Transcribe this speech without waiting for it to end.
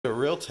A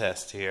real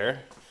test here.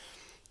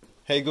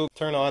 Hey Google,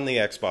 turn on the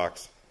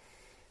Xbox.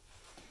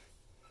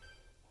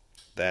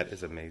 That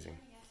is amazing.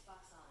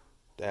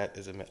 That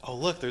is amazing. Oh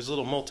look, there's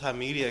little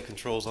multimedia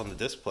controls on the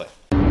display.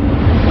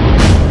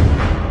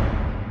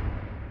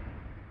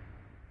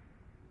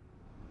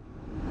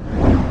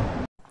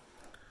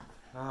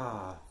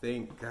 Ah,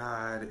 thank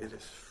God it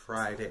is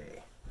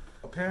Friday.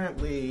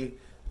 Apparently,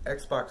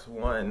 Xbox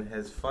One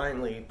has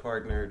finally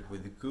partnered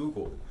with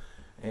Google,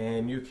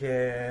 and you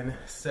can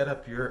set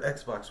up your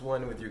Xbox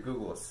One with your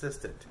Google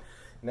Assistant.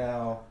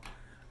 Now,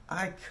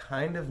 I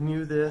kind of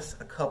knew this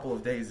a couple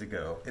of days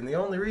ago, and the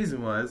only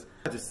reason was,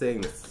 I'm just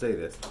saying this to say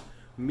this,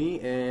 me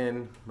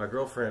and my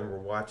girlfriend were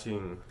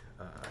watching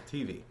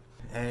TV,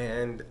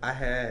 and I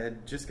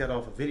had just got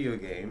off a video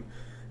game,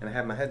 and I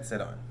had my headset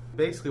on.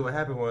 Basically what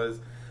happened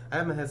was, I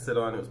had my headset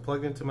on, it was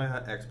plugged into my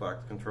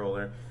Xbox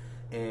controller,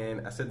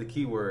 and I said the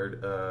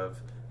keyword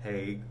of,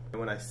 hey, and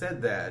when I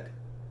said that,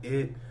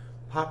 it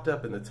popped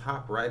up in the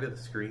top right of the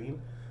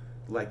screen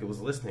like it was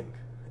listening.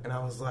 And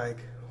I was like,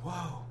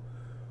 whoa,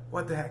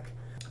 what the heck?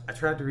 I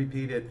tried to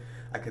repeat it,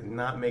 I could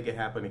not make it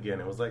happen again.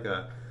 It was like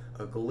a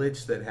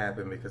glitch that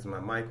happened because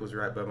my mic was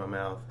right by my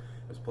mouth,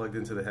 it was plugged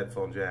into the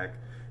headphone jack,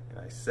 and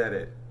I said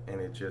it,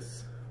 and it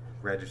just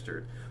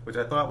registered, which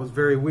I thought was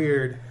very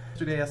weird.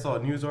 Yesterday I saw a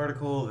news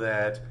article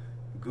that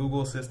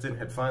Google Assistant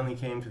had finally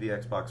came to the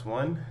Xbox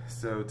One,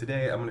 so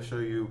today I'm going to show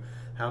you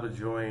how to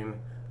join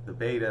the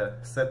beta,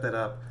 set that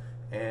up,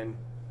 and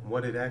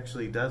what it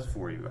actually does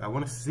for you. I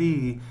want to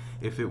see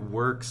if it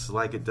works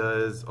like it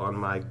does on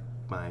my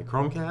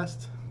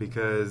Chromecast,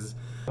 because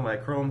my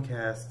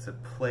Chromecast to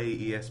play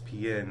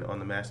ESPN on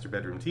the master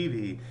bedroom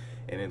TV,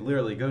 and it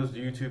literally goes to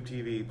YouTube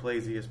TV,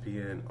 plays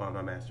ESPN on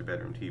my master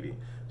bedroom TV.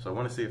 So I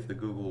want to see if the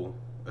Google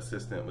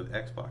Assistant with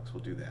Xbox will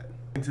do that.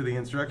 Into the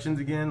instructions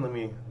again, let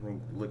me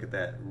look at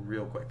that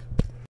real quick.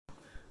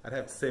 I'd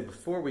have to say,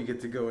 before we get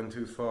to going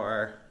too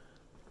far,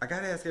 I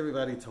gotta ask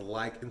everybody to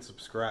like and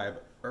subscribe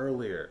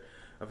earlier.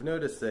 I've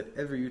noticed that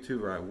every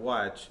YouTuber I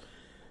watch,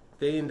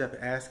 they end up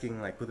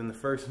asking like within the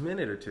first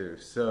minute or two.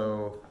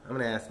 So I'm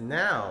gonna ask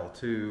now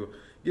to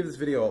give this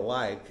video a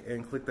like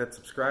and click that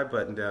subscribe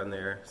button down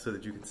there so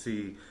that you can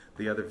see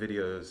the other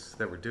videos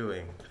that we're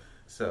doing.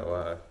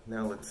 So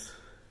now let's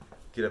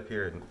get up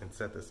here and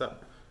set this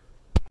up.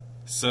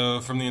 So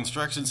from the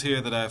instructions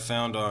here that I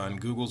found on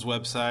Google's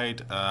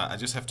website, I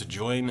just have to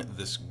join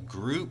this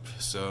group.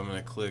 So I'm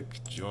going to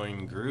click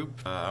join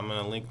group. I'm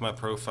going to link my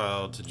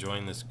profile to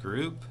join this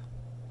group,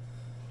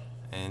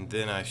 and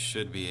then I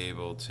should be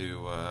able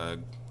to,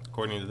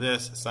 according to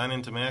this, sign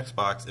into my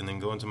Xbox and then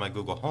go into my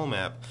Google Home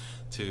app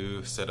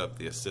to set up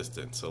the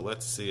assistant. So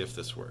let's see if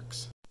this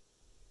works.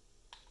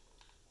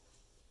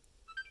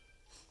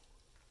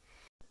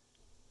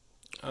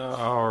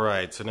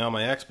 Alright, so now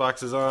my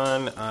Xbox is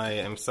on. I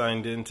am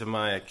signed into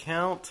my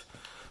account.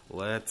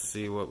 Let's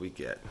see what we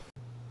get.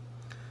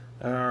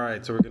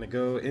 Alright, so we're going to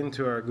go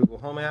into our Google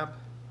Home app.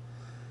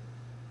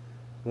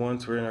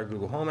 Once we're in our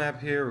Google Home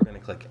app here, we're going to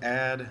click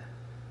Add.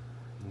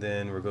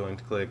 Then we're going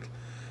to click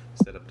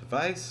Set Up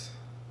Device.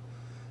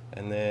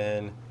 And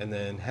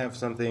then have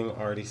something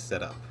already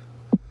set up.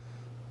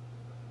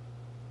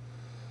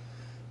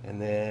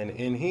 And then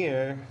in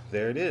here,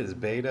 there it is,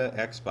 Beta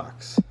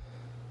Xbox.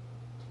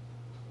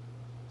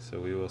 So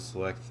we will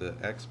select the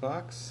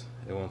Xbox.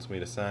 It wants me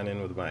to sign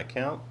in with my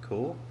account.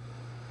 Cool.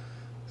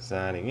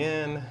 Signing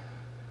in.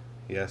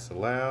 Yes,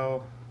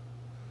 allow.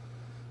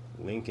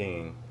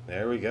 Linking.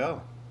 There we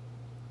go.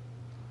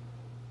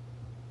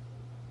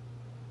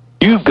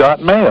 You've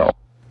got mail.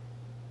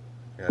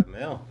 Got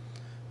mail.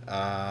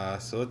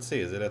 So let's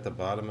see. Is it at the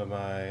bottom of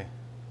my...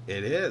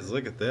 It is.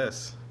 Look at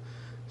this.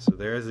 So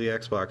there's the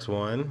Xbox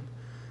One.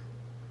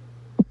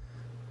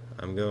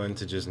 I'm going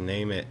to just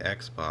name it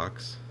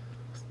Xbox.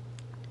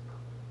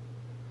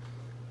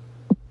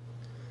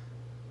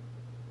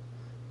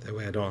 That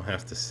way I don't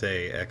have to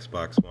say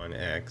Xbox One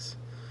X.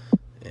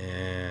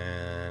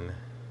 And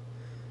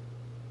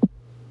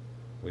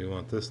we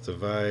want this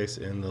device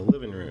in the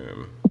living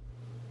room.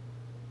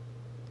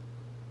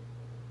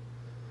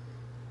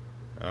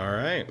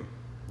 Alright,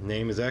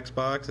 name is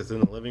Xbox, it's in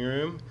the living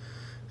room.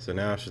 So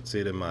now I should see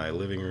it in my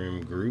living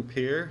room group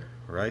here,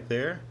 right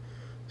there.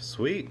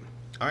 Sweet.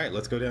 Alright,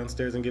 let's go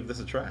downstairs and give this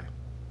a try.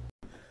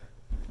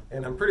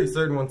 And I'm pretty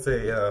certain once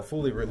they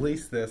fully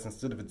release this,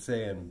 instead of it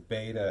saying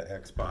Beta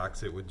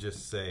Xbox, it would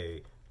just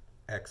say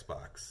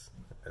Xbox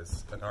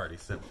as an already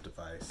set up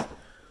device.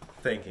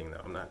 Thinking though,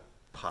 I'm not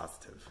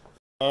positive.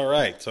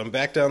 Alright, so I'm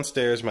back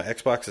downstairs. My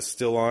Xbox is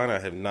still on. I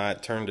have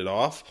not turned it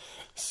off.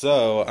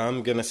 So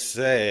I'm going to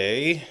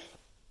say,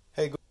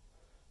 hey Google,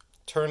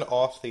 turn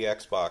off the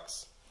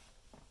Xbox.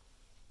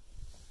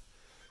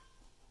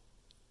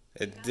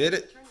 It did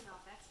it.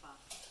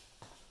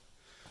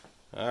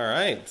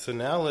 Alright, so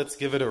now let's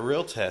give it a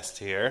real test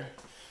here.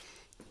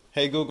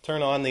 Hey Google,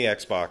 turn on the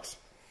Xbox.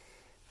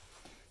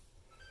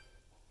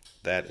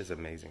 That is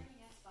amazing.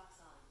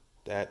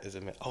 That is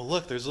amazing. Oh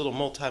look, there's little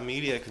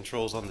multimedia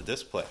controls on the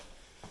display.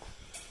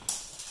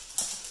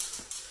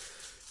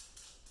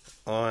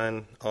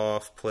 on,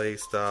 off, play,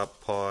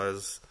 stop,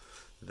 pause.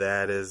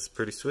 That is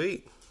pretty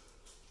sweet.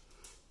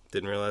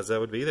 Didn't realize that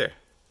would be there.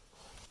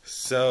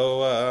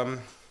 So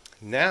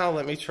now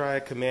let me try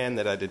a command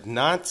that I did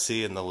not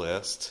see in the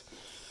list.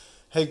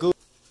 Hey Google,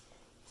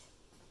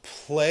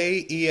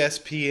 play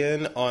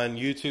ESPN on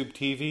YouTube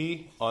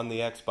TV on the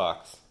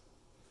Xbox.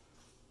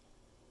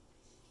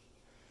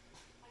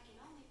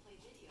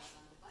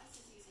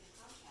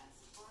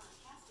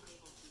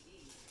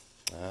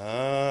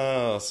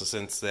 Oh, so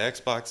since the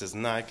Xbox is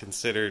not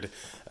considered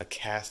a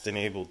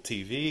cast-enabled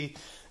TV,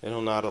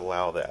 it'll not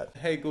allow that.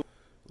 Hey Google,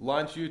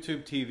 launch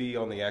YouTube TV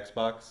on the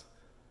Xbox.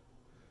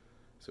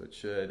 So it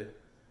should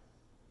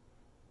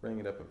bring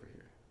it up over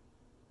here.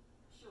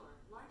 Sure,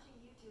 launching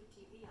YouTube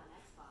TV on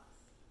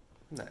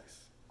Xbox. Nice,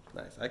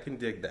 nice. I can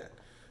dig that.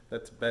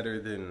 That's better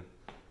than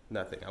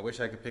nothing. I wish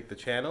I could pick the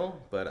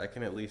channel, but I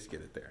can at least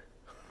get it there.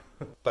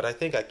 But I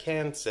think I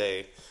can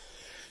say,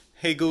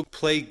 hey Google,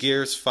 play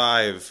Gears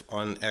 5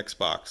 on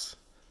Xbox.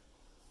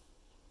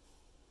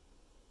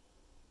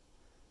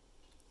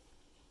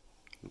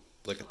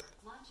 Look at that.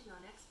 Launching on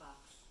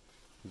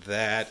Xbox.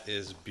 That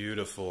is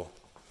beautiful.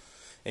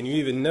 And you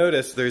even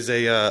notice there's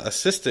a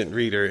assistant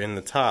reader in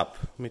the top.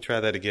 Let me try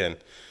that again.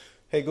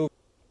 Hey Google,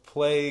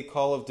 play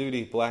Call of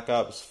Duty Black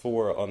Ops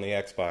 4 on the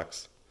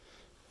Xbox.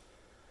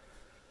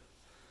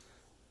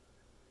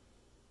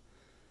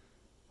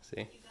 See?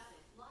 You got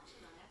it. Launching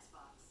on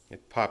Xbox.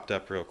 It popped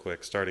up real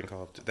quick, starting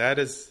Call of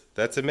Duty.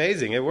 That's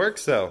amazing. It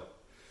works though.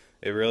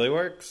 It really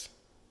works.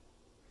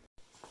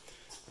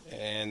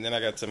 And then I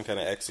got some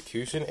kind of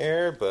execution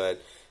error, but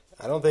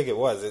I don't think it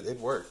was. It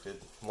worked. It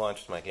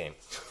launched my game.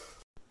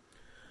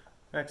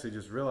 I actually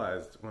just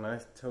realized when I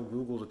tell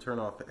Google to turn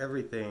off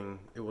everything,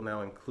 it will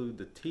now include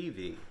the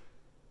TV.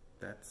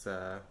 That's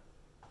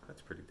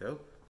pretty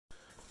dope.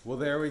 Well,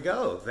 there we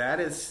go.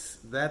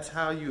 That's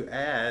how you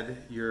add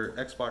your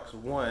Xbox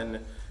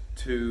One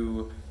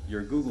to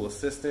your Google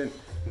Assistant.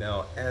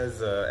 Now, as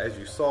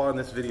you saw in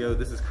this video,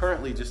 this is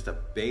currently just a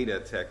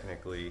beta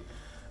technically.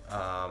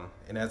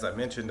 And as I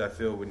mentioned, I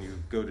feel when you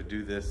go to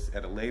do this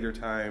at a later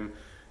time,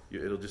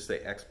 it'll just say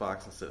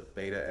Xbox instead of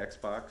beta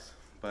Xbox.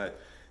 But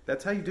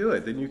that's how you do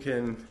it. Then you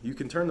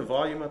can turn the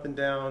volume up and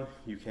down.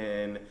 You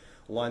can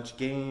launch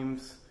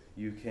games.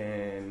 You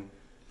can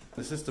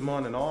the system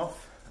on and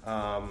off.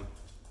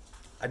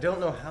 I don't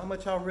know how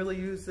much I'll really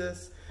use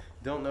this.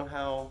 Don't know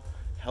how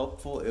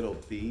helpful it'll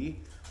be.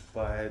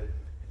 But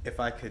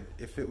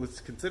if it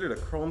was considered a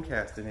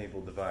Chromecast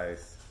enabled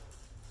device,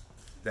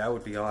 that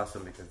would be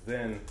awesome, because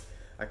then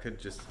I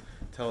could just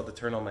tell it to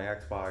turn on my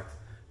Xbox,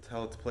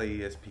 tell it to play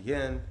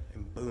ESPN,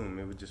 and boom,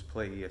 it would just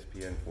play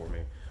ESPN for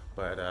me.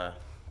 But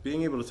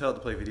being able to tell it to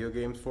play video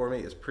games for me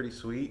is pretty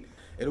sweet.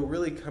 It'll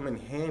really come in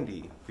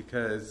handy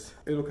because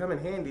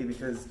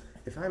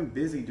if I'm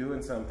busy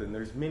doing something,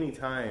 there's many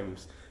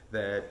times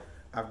that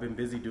I've been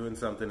busy doing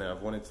something and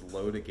I've wanted to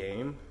load a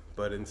game,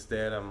 but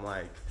instead I'm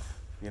like,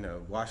 you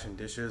know, washing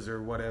dishes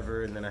or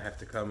whatever, and then I have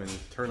to come and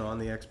turn on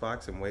the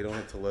Xbox and wait on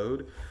it to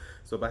load.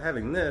 So by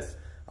having this,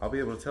 I'll be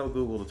able to tell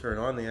Google to turn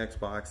on the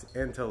Xbox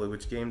and tell it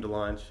which game to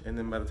launch, and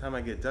then by the time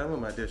I get done with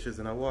my dishes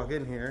and I walk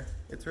in here,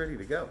 it's ready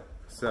to go.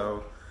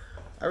 So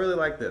I really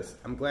like this.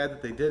 I'm glad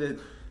that they did it.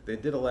 They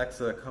did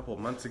Alexa a couple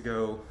months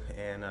ago,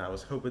 and I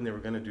was hoping they were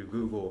going to do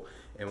Google.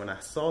 And when I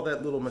saw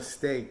that little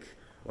mistake,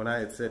 when I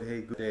had said,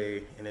 hey, good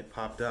day, and it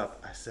popped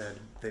up, I said,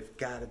 they've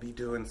got to be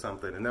doing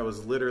something. And that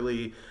was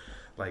literally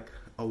like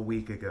a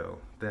week ago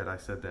that I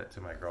said that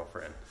to my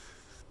girlfriend.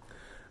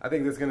 I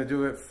think that's going to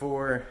do it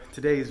for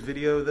today's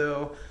video,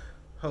 though.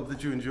 Hope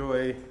that you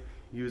enjoy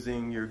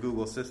using your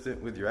Google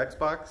Assistant with your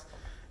Xbox.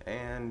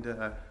 And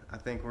I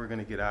think we're going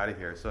to get out of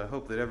here. So I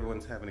hope that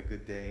everyone's having a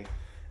good day.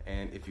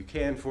 And if you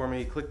can for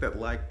me, click that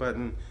like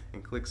button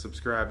and click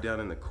subscribe down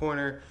in the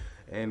corner.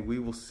 And we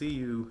will see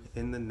you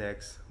in the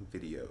next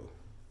video.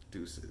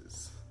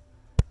 Deuces.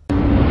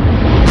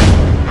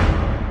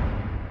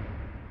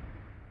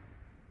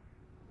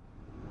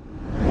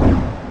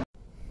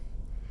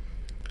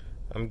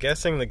 I'm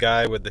guessing the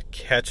guy with the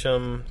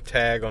Ketchum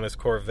tag on his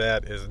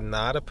Corvette is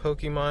not a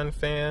Pokemon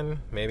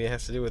fan. Maybe it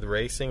has to do with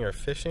racing or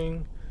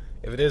fishing.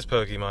 If it is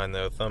Pokemon,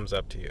 though, thumbs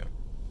up to you.